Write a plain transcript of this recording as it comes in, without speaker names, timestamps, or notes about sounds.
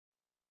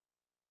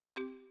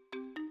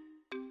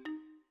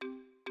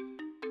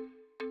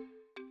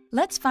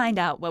Let's find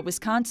out what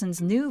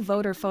Wisconsin's new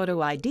voter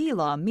photo ID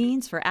law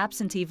means for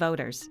absentee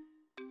voters.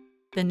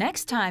 The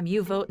next time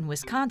you vote in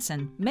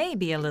Wisconsin may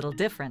be a little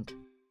different.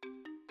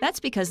 That's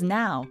because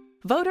now,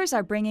 voters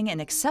are bringing an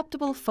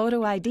acceptable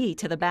photo ID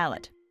to the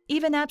ballot,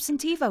 even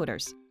absentee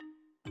voters.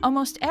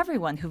 Almost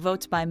everyone who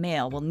votes by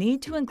mail will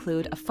need to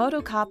include a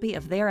photocopy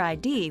of their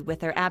ID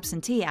with their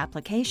absentee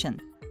application.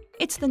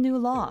 It's the new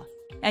law,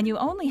 and you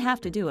only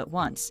have to do it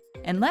once,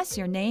 unless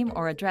your name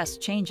or address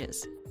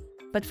changes.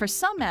 But for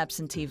some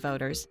absentee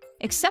voters,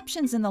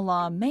 exceptions in the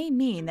law may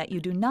mean that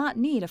you do not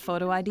need a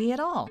photo ID at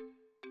all.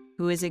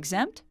 Who is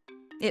exempt?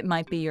 It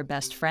might be your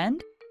best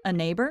friend, a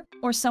neighbor,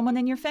 or someone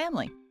in your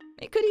family.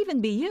 It could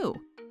even be you.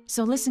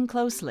 So listen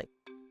closely.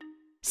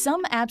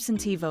 Some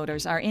absentee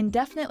voters are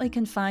indefinitely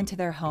confined to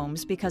their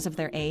homes because of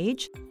their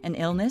age, an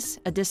illness,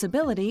 a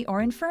disability,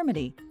 or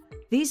infirmity.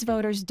 These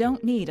voters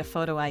don't need a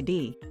photo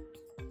ID.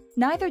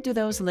 Neither do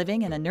those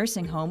living in a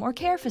nursing home or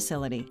care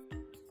facility.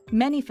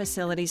 Many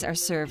facilities are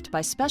served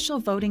by special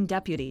voting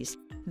deputies,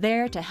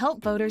 there to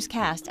help voters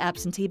cast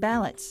absentee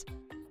ballots.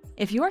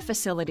 If your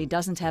facility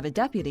doesn't have a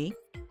deputy,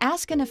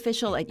 ask an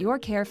official at your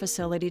care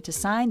facility to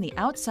sign the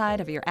outside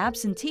of your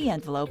absentee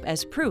envelope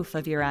as proof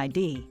of your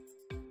ID.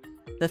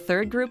 The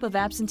third group of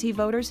absentee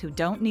voters who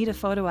don't need a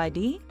photo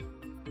ID?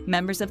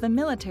 Members of the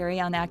military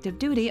on active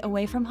duty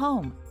away from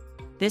home.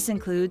 This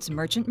includes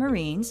merchant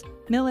Marines,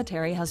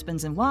 military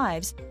husbands and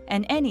wives,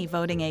 and any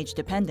voting age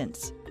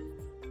dependents.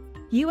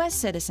 U.S.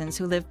 citizens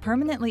who live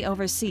permanently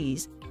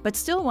overseas but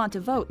still want to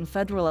vote in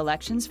federal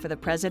elections for the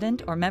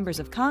president or members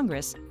of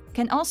Congress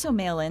can also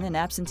mail in an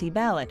absentee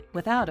ballot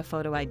without a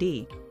photo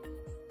ID.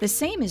 The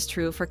same is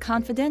true for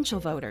confidential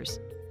voters,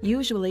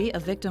 usually a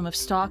victim of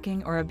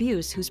stalking or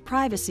abuse whose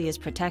privacy is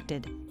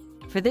protected.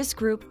 For this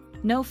group,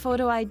 no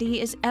photo ID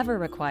is ever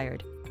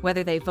required,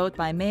 whether they vote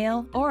by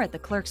mail or at the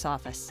clerk's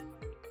office.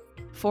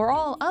 For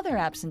all other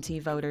absentee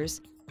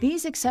voters,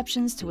 these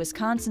exceptions to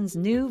Wisconsin's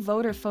new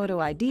voter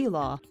photo ID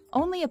law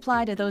only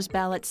apply to those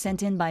ballots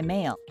sent in by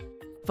mail.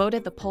 Vote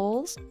at the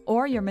polls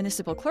or your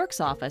municipal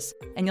clerk's office,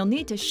 and you'll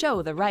need to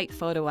show the right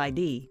photo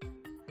ID.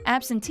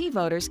 Absentee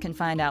voters can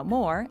find out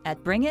more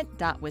at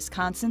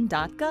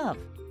bringit.wisconsin.gov.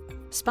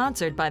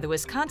 Sponsored by the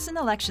Wisconsin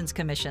Elections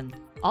Commission.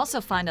 Also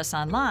find us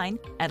online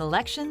at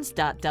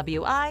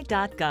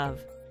elections.wi.gov.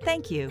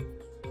 Thank you.